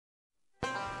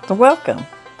Welcome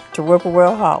to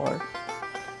Whippoorwill Holler.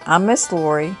 I'm Miss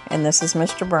Lori and this is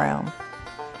Mr. Brown.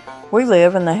 We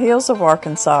live in the hills of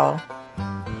Arkansas.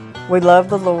 We love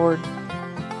the Lord.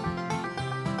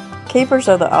 Keepers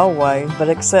of the old way, but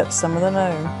accept some of the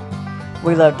new.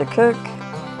 We love to cook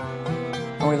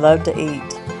and we love to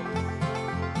eat.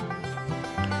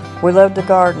 We love to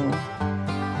garden.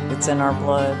 It's in our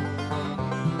blood.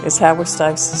 It's how we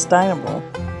stay sustainable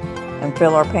and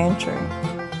fill our pantry.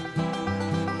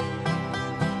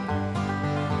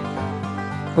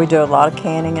 We do a lot of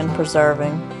canning and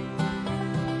preserving.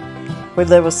 We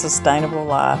live a sustainable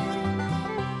life.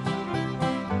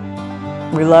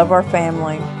 We love our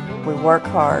family. We work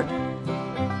hard.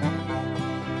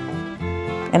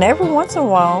 And every once in a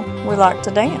while, we like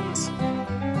to dance.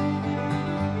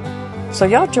 So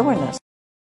y'all join us.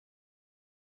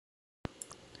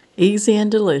 Easy and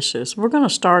delicious. We're going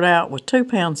to start out with 2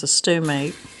 pounds of stew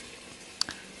meat.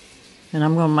 And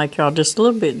I'm going to make y'all just a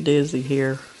little bit dizzy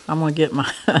here. I'm going to get my,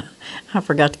 I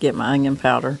forgot to get my onion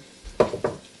powder.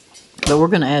 But we're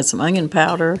going to add some onion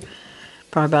powder,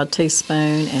 probably about a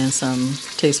teaspoon, and some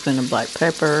teaspoon of black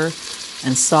pepper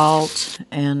and salt,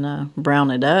 and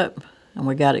brown it up. And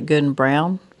we got it good and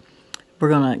brown. We're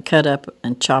going to cut up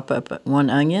and chop up 1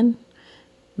 onion,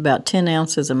 about 10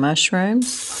 ounces of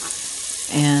mushrooms,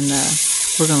 and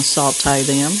we're going to saute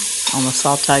them on the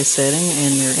saute setting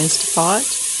in your Instapot,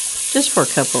 just for a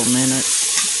couple of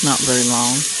minutes, not very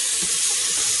long.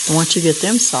 And once you get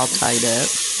them sauteed up,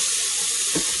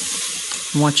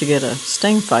 once you get a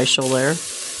steam facial there,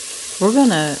 we're going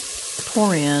to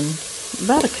pour in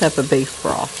about a cup of beef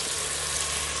broth.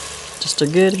 Just a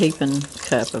good heaping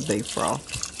cup of beef broth.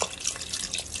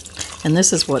 And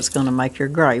this is what's going to make your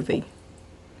gravy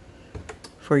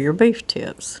for your beef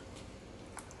tips.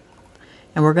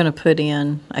 And we're going to put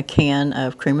in a can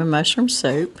of cream of mushroom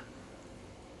soup.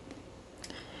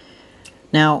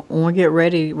 Now, when we get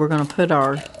ready, we're going to put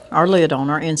our lid on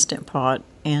our Instant Pot,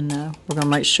 and we're going to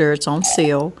make sure it's on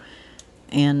seal,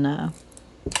 and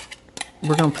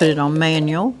we're going to put it on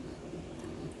manual,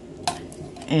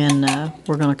 and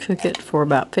we're going to cook it for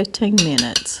about 15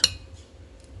 minutes.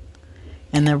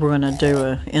 And then we're going to do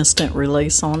an instant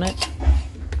release on it.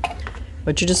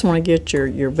 But you just want to get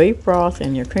your beef broth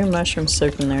and your cream mushroom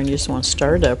soup in there, and you just want to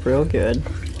stir it up real good.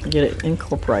 Get it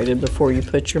incorporated before you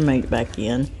put your meat back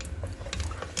in.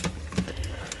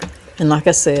 And like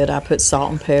I said, I put salt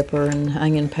and pepper and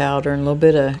onion powder and a little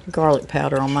bit of garlic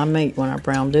powder on my meat when I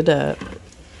browned it up.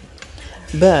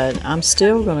 But I'm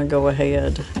still going to go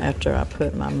ahead after I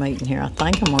put my meat in here. I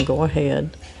think I'm going to go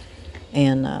ahead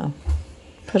and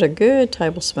put a good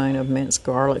tablespoon of minced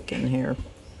garlic in here,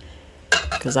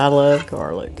 because I love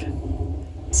garlic.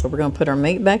 So we're going to put our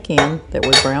meat back in that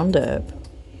we browned up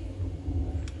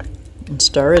and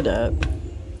stir it up.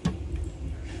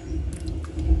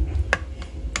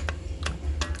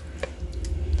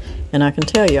 And I can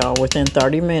tell y'all within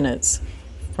 30 minutes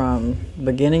from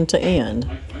beginning to end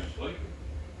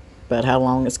about how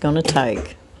long it's going to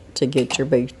take to get your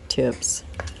beef tips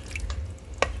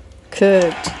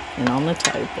cooked and on the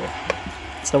table.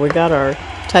 So we got our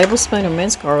tablespoon of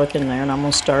minced garlic in there, and I'm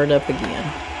going to stir it up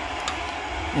again.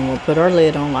 And we'll put our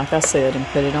lid on, like I said, and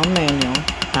put it on manual,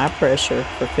 high pressure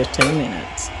for 15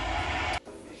 minutes.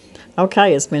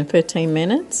 Okay, it's been 15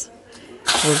 minutes.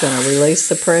 We're going to release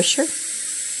the pressure.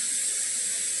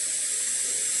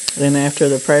 Then after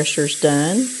the pressure's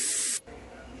done,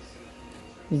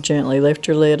 you gently lift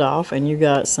your lid off, and you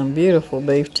got some beautiful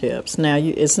beef tips. Now,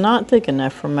 it's not thick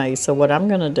enough for me, so what I'm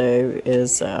going to do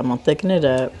is I'm going to thicken it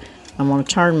up. I'm going to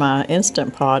turn my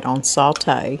Instant Pot on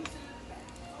saute.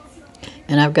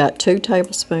 And I've got 2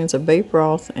 tablespoons of beef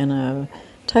broth and a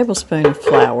tablespoon of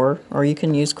flour, or you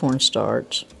can use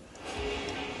cornstarch.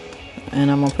 And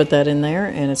I'm going to put that in there,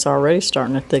 and it's already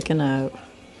starting to thicken up.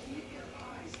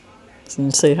 So you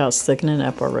can see how it's thickening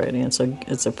up already. And so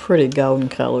it's a pretty golden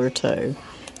color too.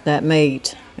 That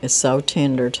meat is so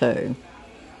tender too.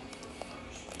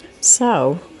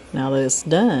 So now that it's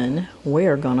done, we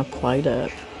are going to plate up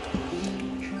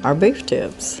our beef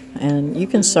tips. And you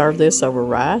can serve this over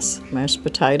rice, mashed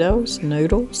potatoes,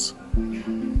 noodles,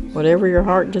 whatever your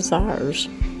heart desires.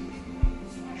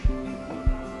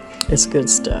 It's good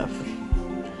stuff.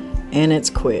 And it's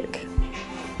quick.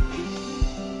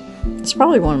 It's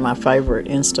probably one of my favorite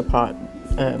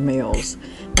Instapot meals.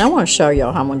 And I want to show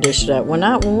y'all how I'm going to dish it up.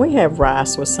 When we have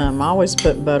rice with some, I always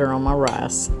put butter on my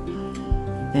rice.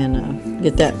 And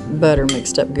get that butter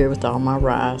mixed up good with all my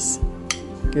rice.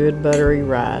 Good buttery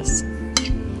rice.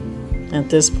 At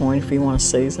this point, if you want to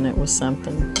season it with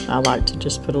something, I like to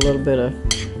just put a little bit of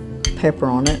pepper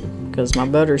on it, because my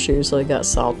butter's usually got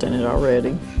salt in it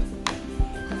already.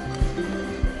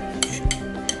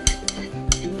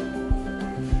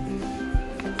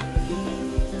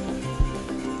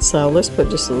 So let's put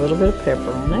just a little bit of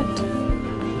pepper on it.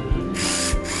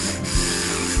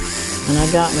 And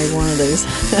I got me one of these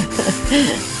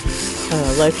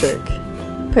electric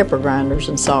pepper grinders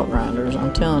and salt grinders.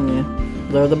 I'm telling you,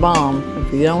 they're the bomb.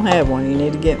 If you don't have one, you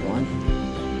need to get one.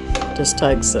 Just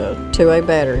takes 2A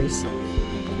batteries.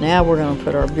 Now we're going to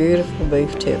put our beautiful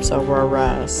beef tips over our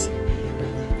rice.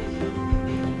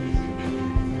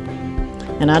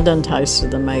 And I done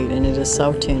tasted the meat and it is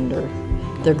so tender.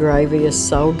 The gravy is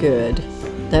so good.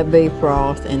 That beef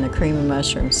broth and the creamy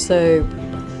mushroom soup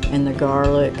and the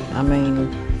garlic, I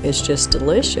mean, it's just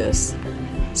delicious.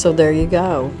 So there you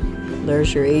go.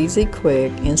 There's your easy,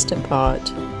 quick, instant pot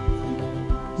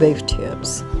beef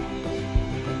tips.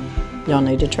 Y'all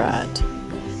need to try it.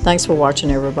 Thanks for watching,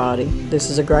 everybody.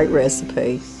 This is a great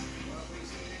recipe.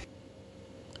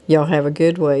 Y'all have a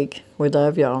good week. We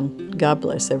love y'all. God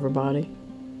bless everybody.